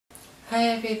Hi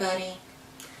everybody,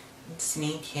 it's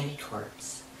me, Candy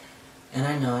Corpse, and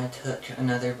I know I took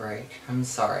another break. I'm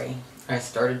sorry. I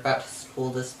started back to school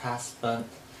this past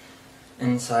month,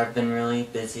 and so I've been really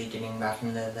busy getting back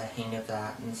into the hang of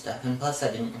that and stuff, and plus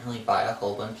I didn't really buy a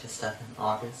whole bunch of stuff in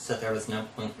August, so there was no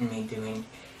point in me doing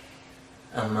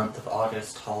a month of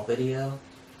August haul video.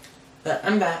 But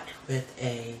I'm back with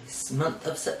a month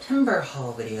of September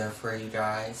haul video for you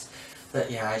guys. But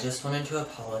yeah, I just wanted to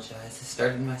apologize. I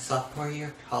started my sophomore year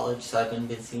of college, so I've been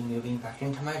busy moving back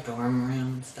into my dorm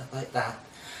room and stuff like that.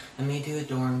 I may do a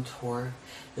dorm tour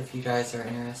if you guys are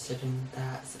interested in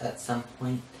that at some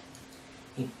point.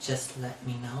 You just let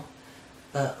me know.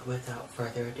 But without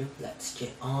further ado, let's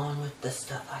get on with the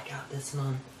stuff I got this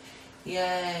month.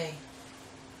 Yay!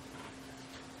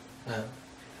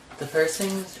 The first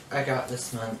things I got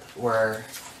this month were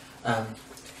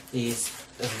these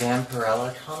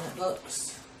Vampirella comic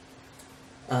books.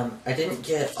 I didn't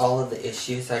get all of the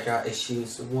issues. I got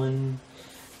issues 1,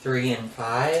 3, and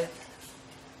 5.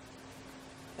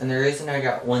 And the reason I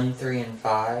got 1, 3, and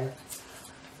 5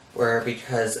 were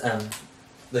because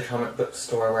the comic book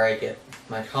store where I get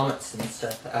my comics and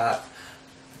stuff at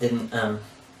didn't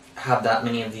have that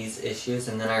many of these issues,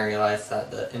 and then I realized that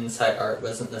the inside art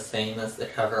wasn't the same as the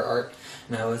cover art,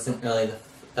 and I wasn't really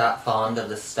that fond of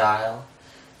the style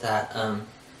that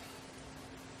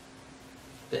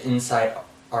the inside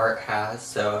art has,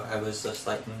 so I was just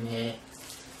like, meh.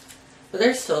 But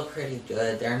they're still pretty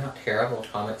good. They're not terrible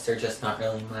comics, they're just not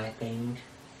really my thing.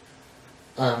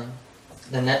 The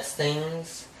next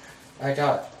things I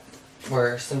got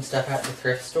were some stuff at the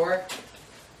thrift store.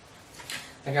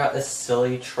 I got this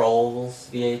Silly Trolls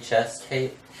VHS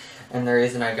tape, and the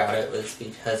reason I got it was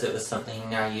because it was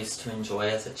something I used to enjoy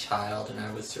as a child, and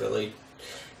I was really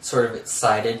sort of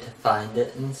excited to find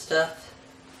it and stuff.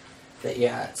 But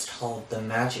yeah, it's called The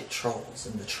Magic Trolls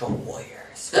and the Troll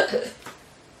Warriors.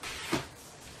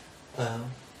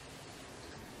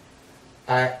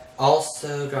 I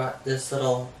also got this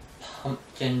little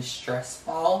pumpkin stress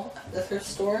ball at the thrift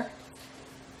store,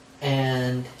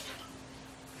 and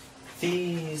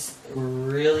these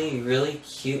really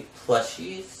cute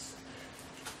plushies.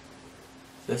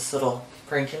 This little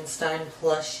Frankenstein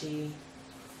plushie,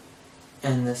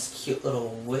 and this cute little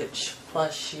witch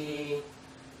plushie,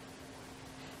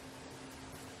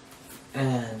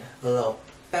 and the little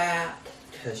bat,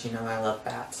 because you know I love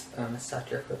bats. I'm a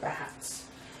sucker for bats.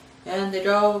 And the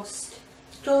ghost.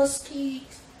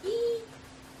 Ghosties.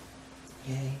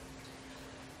 Yay.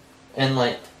 And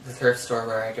like the thrift store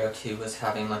where I go to was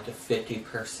having like a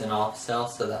 50% off sale,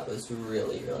 so that was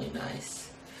really nice.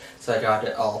 So I got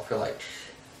it all for like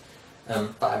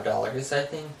 $5, I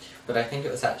think. But I think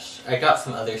it was I got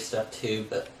some other stuff too,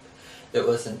 but it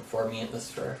wasn't for me, it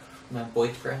was for my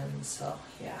boyfriend, so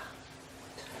yeah.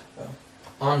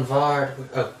 On Vard,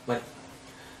 oh wait,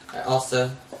 I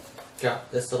also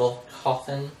got this little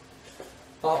coffin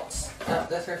box at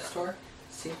the thrift store.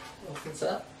 See, it opens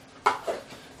up.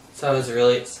 So I was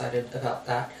really excited about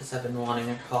that because I've been wanting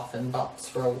a coffin box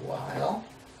for a while.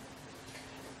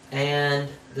 And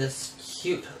this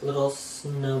cute little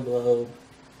snow globe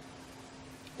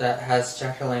that has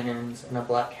jack-o'-lanterns and a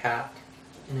black cat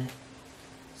in it.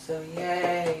 So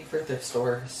yay for thrift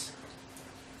stores.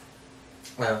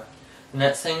 Well, the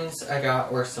next things I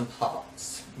got were some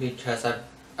pops, because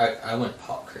I went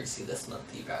pop crazy this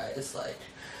month, you guys. Like,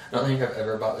 I don't think I've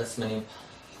ever bought this many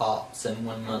pops in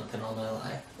 1 month in all my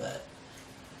life, but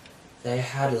they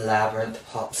had Labyrinth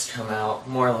pops come out.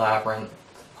 More Labyrinth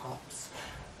pops.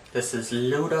 This is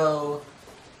Ludo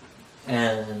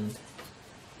and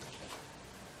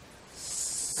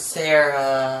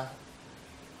Sarah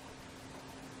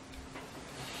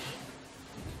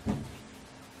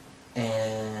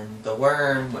and the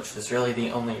Worm, which was really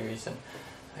the only reason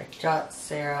I got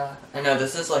Sarah. I know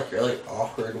this is like really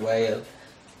awkward way of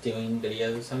doing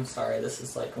videos. I'm sorry, this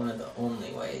is like one of the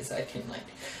only ways I can like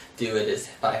do it is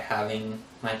by having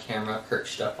my camera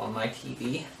perched up on my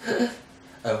TV.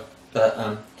 Oh, but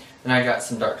then I got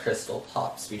some Dark Crystal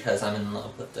pops because I'm in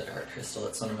love with the Dark Crystal.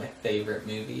 It's one of my favorite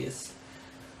movies.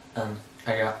 I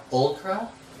got Ultra,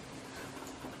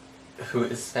 who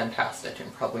is fantastic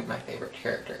and probably my favorite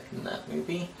character in that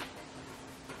movie.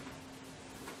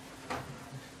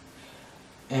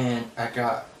 And I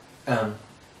got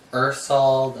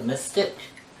Ursal the Mystic,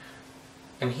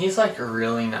 and he's like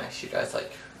really nice, you guys.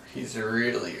 Like, he's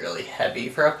really heavy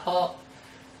for a pop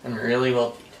and really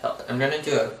well detailed. I'm gonna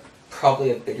do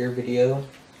probably a bigger video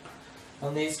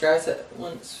on these guys at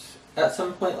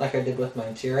some point, like I did with my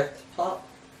Jareth pop.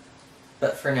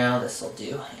 But for now, this will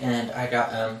do. And I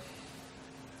got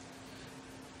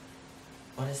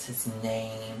what is his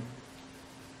name?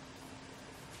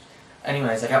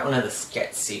 Anyways, I got one of the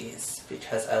Skeksis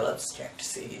because I love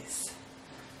Skeksis.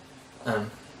 I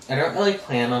don't really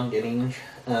plan on getting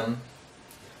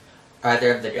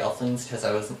either of the Gelflings because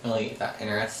I wasn't really that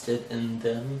interested in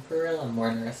them for real. I'm more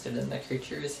interested in the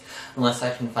creatures, unless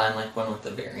I can find like one with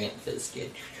the variant Fizzkid,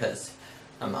 because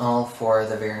I'm all for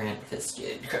the variant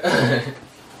Fizzkid.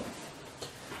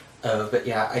 But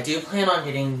yeah, I do plan on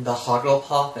getting the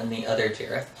Hogglepop and the other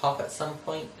Jarethpop at some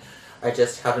point. I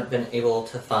just haven't been able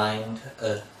to find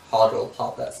a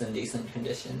Hogglepop that's in decent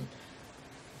condition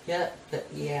yet, but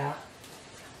yeah.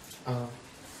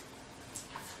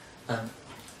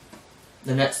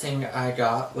 The next thing I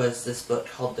got was this book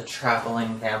called The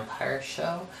Traveling Vampire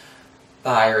Show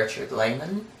by Richard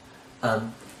Lehman.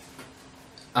 I'm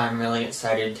really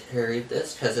excited to read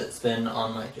this because it's been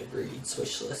on my Goodreads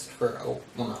wish list for,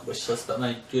 well, not wish list, but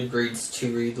my Goodreads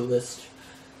to read list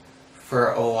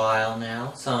for a while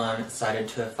now, so I'm excited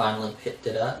to have finally picked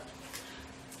it up.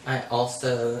 I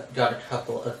also got a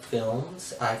couple of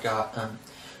films. I got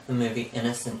the movie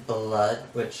Innocent Blood,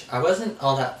 which I wasn't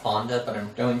all that fond of, but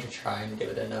I'm going to try and give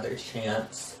it another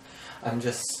chance.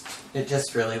 It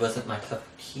just really wasn't my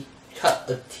cup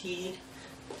of tea.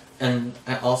 And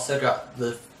I also got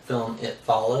the film It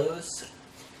Follows,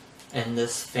 and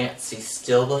this fancy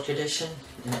steelbook edition,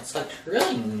 and it's like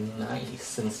really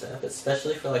nice and stuff,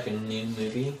 especially for like a new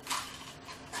movie.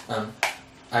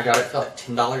 I got it for like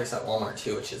 $10 at Walmart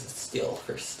too, which is a steal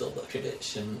for steelbook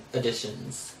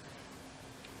editions.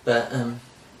 But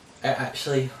I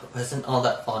actually wasn't all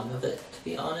that fond of it, to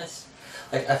be honest.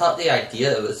 Like, I thought the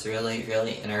idea was really,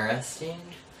 really interesting.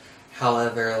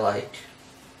 However, like,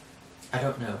 I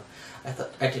don't know.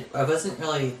 I wasn't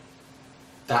really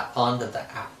that fond of the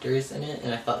actors in it,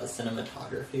 and I thought the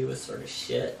cinematography was sort of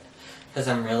shit. Because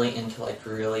I'm really into, like,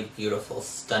 really beautiful,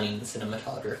 stunning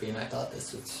cinematography, and I thought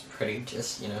this was pretty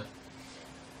just, you know,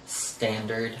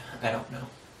 standard. I don't know.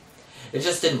 It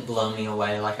just didn't blow me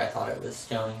away like I thought it was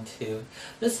going to.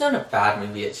 But it's not a bad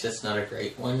movie, it's just not a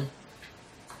great one.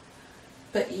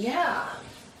 But yeah,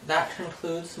 that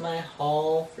concludes my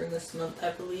haul for this month, I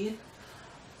believe.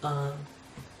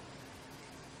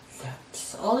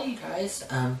 That's all, you guys.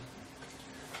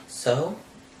 So,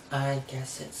 I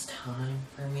guess it's time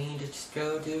for me to just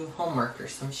go do homework or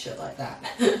some shit like that.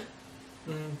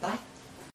 Bye.